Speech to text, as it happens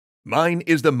Mine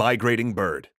is the migrating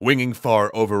bird, winging far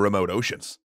over remote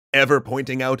oceans, ever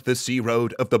pointing out the sea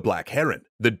road of the black heron,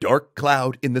 the dark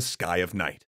cloud in the sky of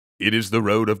night. It is the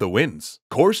road of the winds,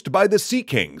 coursed by the sea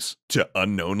kings to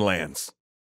unknown lands.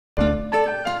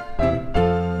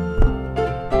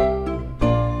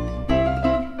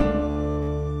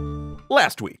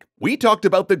 Last week, we talked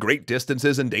about the great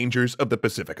distances and dangers of the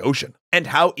Pacific Ocean, and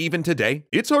how even today,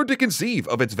 it's hard to conceive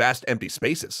of its vast empty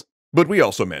spaces. But we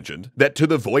also mentioned that to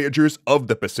the voyagers of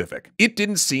the Pacific, it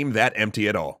didn't seem that empty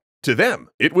at all. To them,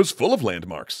 it was full of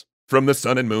landmarks. From the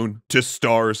sun and moon, to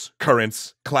stars,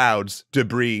 currents, clouds,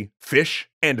 debris, fish,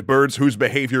 and birds whose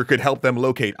behavior could help them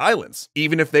locate islands,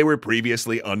 even if they were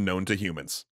previously unknown to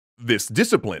humans. This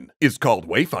discipline is called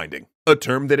wayfinding, a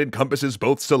term that encompasses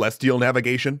both celestial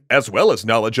navigation as well as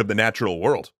knowledge of the natural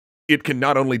world. It can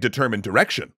not only determine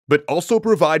direction, but also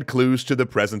provide clues to the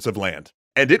presence of land.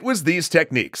 And it was these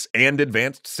techniques and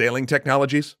advanced sailing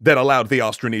technologies that allowed the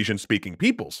Austronesian-speaking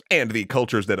peoples and the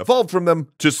cultures that evolved from them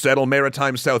to settle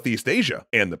maritime Southeast Asia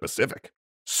and the Pacific.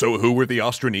 So who were the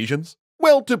Austronesians?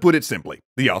 Well, to put it simply,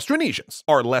 the Austronesians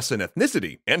are less an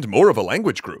ethnicity and more of a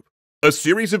language group. A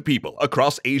series of people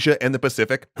across Asia and the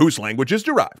Pacific whose language is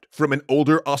derived from an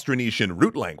older Austronesian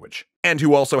root language, and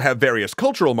who also have various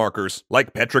cultural markers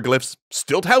like petroglyphs,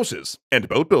 stilt houses, and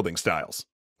boat-building styles.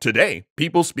 Today,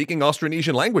 people speaking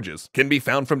Austronesian languages can be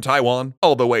found from Taiwan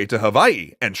all the way to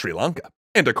Hawaii and Sri Lanka.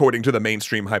 And according to the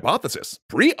mainstream hypothesis,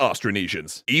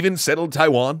 pre-Austronesians even settled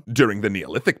Taiwan during the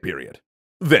Neolithic period.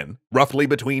 Then, roughly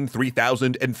between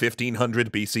 3000 and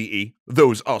 1500 BCE,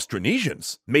 those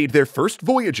Austronesians made their first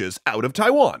voyages out of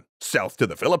Taiwan, south to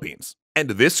the Philippines.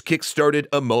 And this kick-started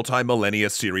a multi-millennia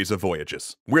series of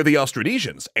voyages, where the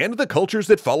Austronesians and the cultures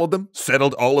that followed them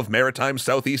settled all of maritime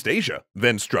Southeast Asia,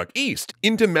 then struck east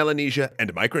into Melanesia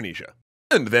and Micronesia.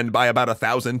 And then by about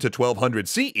 1000 to 1200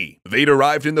 CE, they'd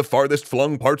arrived in the farthest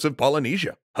flung parts of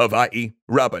Polynesia, Hawaii,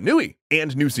 Rapa Nui,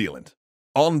 and New Zealand.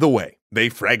 On the way, they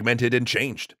fragmented and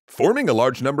changed, forming a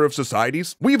large number of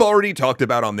societies we've already talked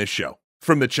about on this show,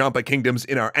 from the Champa kingdoms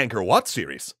in our Angkor Wat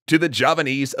series to the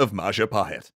Javanese of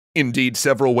Majapahit. Indeed,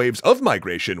 several waves of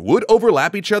migration would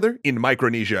overlap each other in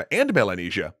Micronesia and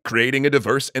Melanesia, creating a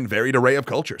diverse and varied array of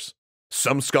cultures.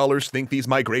 Some scholars think these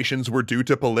migrations were due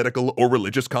to political or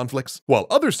religious conflicts, while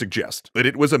others suggest that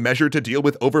it was a measure to deal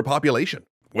with overpopulation.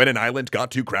 When an island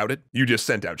got too crowded, you just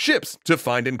sent out ships to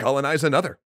find and colonize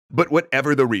another. But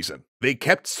whatever the reason, they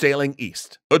kept sailing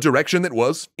east, a direction that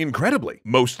was, incredibly,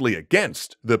 mostly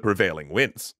against the prevailing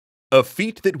winds. A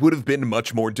feat that would have been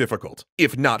much more difficult,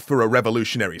 if not for a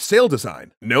revolutionary sail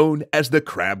design known as the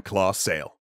crab claw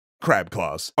sail. Crab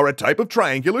claws are a type of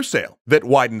triangular sail that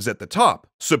widens at the top,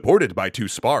 supported by two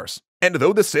spars. And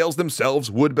though the sails themselves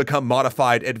would become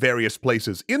modified at various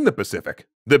places in the Pacific,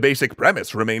 the basic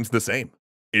premise remains the same.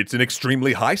 It's an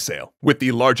extremely high sail, with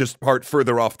the largest part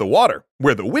further off the water,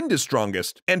 where the wind is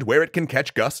strongest and where it can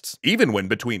catch gusts, even when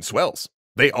between swells.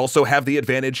 They also have the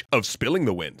advantage of spilling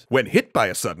the wind when hit by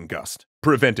a sudden gust,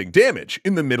 preventing damage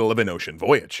in the middle of an ocean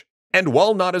voyage. And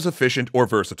while not as efficient or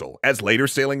versatile as later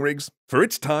sailing rigs, for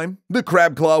its time, the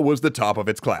crab claw was the top of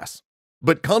its class.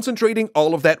 But concentrating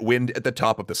all of that wind at the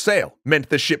top of the sail meant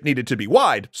the ship needed to be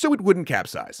wide so it wouldn't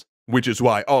capsize, which is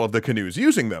why all of the canoes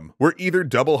using them were either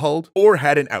double-hulled or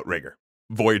had an outrigger.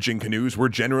 Voyaging canoes were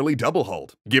generally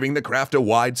double-hulled, giving the craft a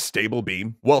wide, stable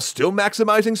beam while still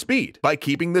maximizing speed by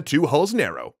keeping the two hulls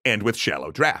narrow and with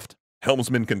shallow draft.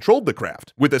 Helmsmen controlled the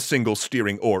craft with a single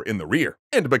steering oar in the rear,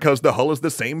 and because the hull is the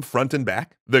same front and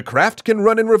back, the craft can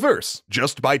run in reverse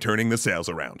just by turning the sails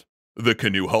around. The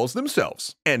canoe hulls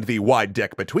themselves, and the wide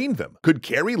deck between them, could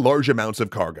carry large amounts of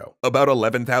cargo, about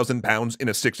 11,000 pounds in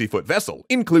a 60-foot vessel,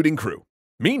 including crew,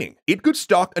 meaning it could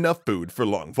stock enough food for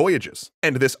long voyages,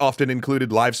 and this often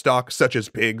included livestock such as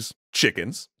pigs,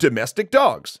 chickens, domestic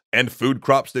dogs, and food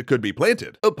crops that could be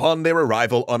planted upon their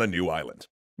arrival on a new island.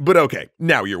 But okay,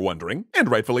 now you're wondering, and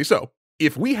rightfully so,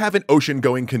 if we have an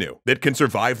ocean-going canoe that can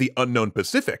survive the unknown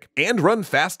Pacific and run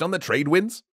fast on the trade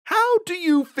winds, how do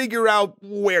you figure out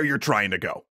where you're trying to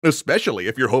go, especially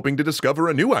if you're hoping to discover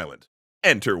a new island?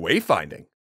 Enter wayfinding.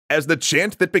 As the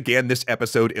chant that began this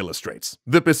episode illustrates,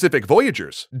 the Pacific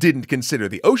voyagers didn't consider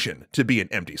the ocean to be an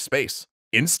empty space.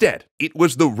 Instead, it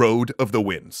was the road of the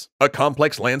winds, a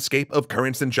complex landscape of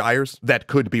currents and gyres that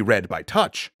could be read by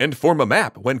touch and form a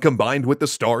map when combined with the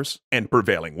stars and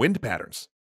prevailing wind patterns.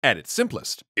 At its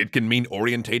simplest, it can mean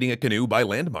orientating a canoe by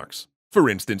landmarks. For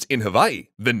instance, in Hawaii,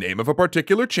 the name of a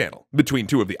particular channel between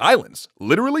two of the islands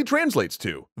literally translates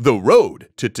to the road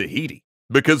to Tahiti,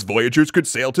 because voyagers could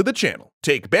sail to the channel,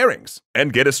 take bearings,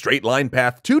 and get a straight line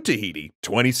path to Tahiti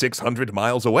 2,600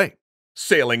 miles away.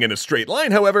 Sailing in a straight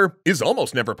line, however, is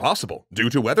almost never possible due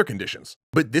to weather conditions,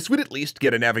 but this would at least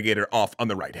get a navigator off on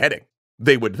the right heading.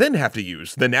 They would then have to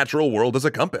use the natural world as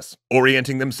a compass,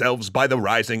 orienting themselves by the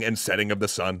rising and setting of the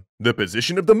sun, the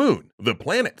position of the moon, the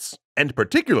planets, and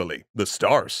particularly the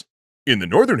stars. In the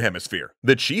northern hemisphere,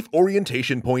 the chief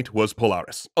orientation point was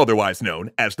Polaris, otherwise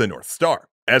known as the North Star,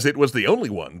 as it was the only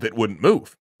one that wouldn't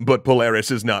move. But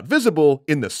Polaris is not visible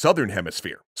in the southern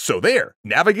hemisphere, so there,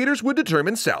 navigators would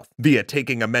determine south via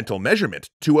taking a mental measurement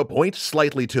to a point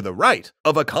slightly to the right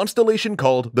of a constellation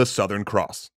called the Southern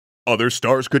Cross. Other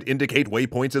stars could indicate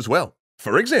waypoints as well.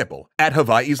 For example, at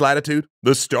Hawaii's latitude,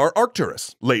 the star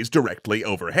Arcturus lays directly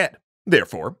overhead.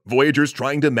 Therefore, voyagers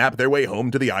trying to map their way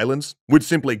home to the islands would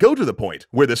simply go to the point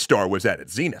where the star was at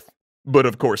its zenith. But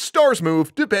of course, stars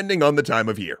move depending on the time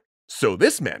of year. So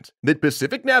this meant that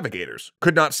Pacific navigators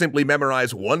could not simply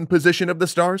memorize one position of the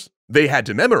stars, they had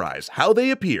to memorize how they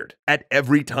appeared at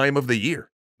every time of the year.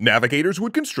 Navigators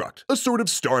would construct a sort of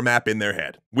star map in their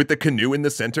head, with the canoe in the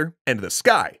center and the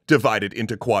sky divided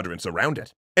into quadrants around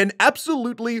it. An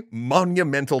absolutely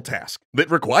monumental task that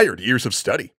required years of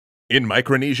study. In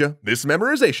Micronesia, this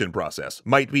memorization process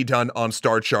might be done on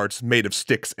star charts made of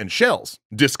sticks and shells,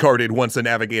 discarded once a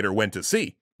navigator went to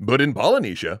sea. But in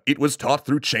Polynesia, it was taught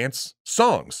through chants,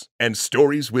 songs, and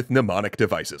stories with mnemonic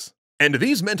devices. And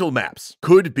these mental maps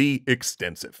could be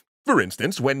extensive. For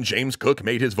instance, when James Cook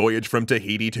made his voyage from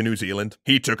Tahiti to New Zealand,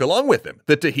 he took along with him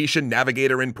the Tahitian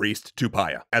navigator and priest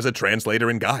Tupaia as a translator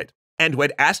and guide. And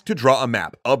when asked to draw a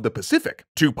map of the Pacific,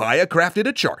 Tupaia crafted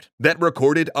a chart that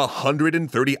recorded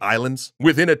 130 islands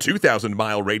within a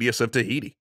 2,000-mile radius of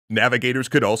Tahiti. Navigators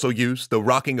could also use the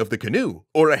rocking of the canoe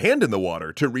or a hand in the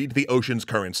water to read the ocean's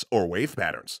currents or wave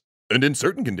patterns. And in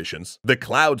certain conditions, the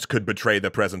clouds could betray the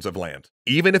presence of land,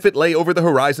 even if it lay over the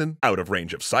horizon out of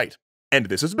range of sight. And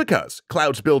this is because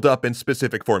clouds build up in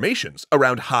specific formations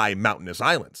around high mountainous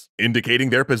islands, indicating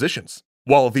their positions,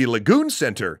 while the lagoon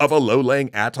center of a low-lying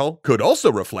atoll could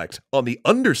also reflect on the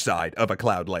underside of a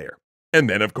cloud layer. And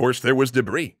then, of course, there was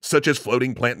debris, such as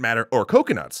floating plant matter or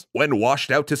coconuts, when washed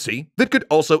out to sea, that could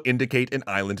also indicate an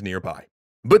island nearby.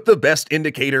 But the best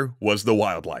indicator was the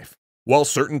wildlife. While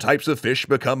certain types of fish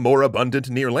become more abundant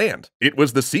near land, it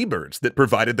was the seabirds that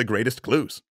provided the greatest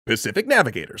clues. Pacific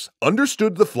navigators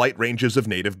understood the flight ranges of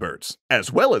native birds,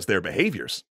 as well as their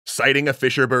behaviors. Sighting a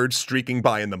fisher bird streaking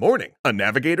by in the morning, a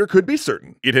navigator could be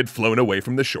certain it had flown away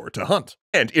from the shore to hunt.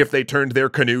 And if they turned their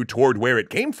canoe toward where it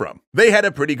came from, they had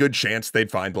a pretty good chance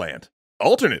they'd find land.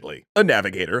 Alternately, a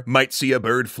navigator might see a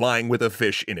bird flying with a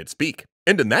fish in its beak,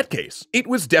 and in that case, it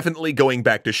was definitely going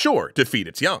back to shore to feed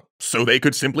its young, so they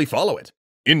could simply follow it.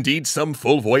 Indeed, some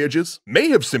full voyages may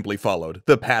have simply followed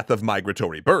the path of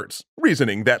migratory birds,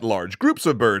 reasoning that large groups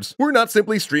of birds were not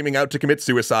simply streaming out to commit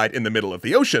suicide in the middle of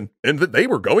the ocean, and that they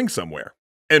were going somewhere.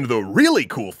 And the really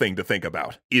cool thing to think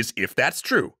about is if that's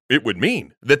true, it would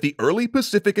mean that the early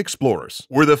Pacific explorers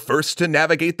were the first to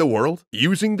navigate the world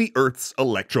using the Earth's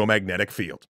electromagnetic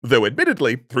field, though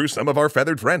admittedly through some of our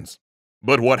feathered friends.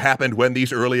 But what happened when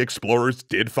these early explorers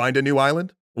did find a new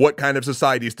island? What kind of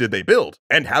societies did they build,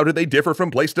 and how did they differ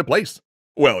from place to place?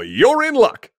 Well, you're in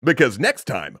luck, because next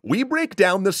time we break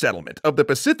down the settlement of the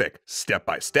Pacific step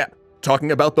by step, talking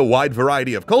about the wide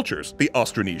variety of cultures the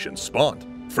Austronesians spawned.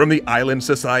 From the island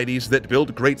societies that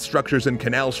built great structures and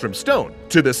canals from stone,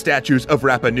 to the statues of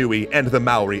Rapa Nui and the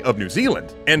Maori of New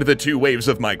Zealand, and the two waves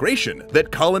of migration that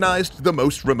colonized the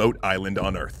most remote island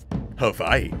on Earth,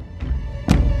 Hawaii.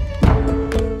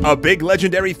 A big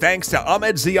legendary thanks to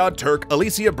Ahmed Ziad Turk,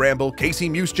 Alicia Bramble, Casey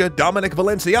Muscha, Dominic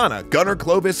Valenciana, Gunnar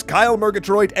Clovis, Kyle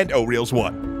Murgatroyd, and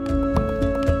O'Reels1.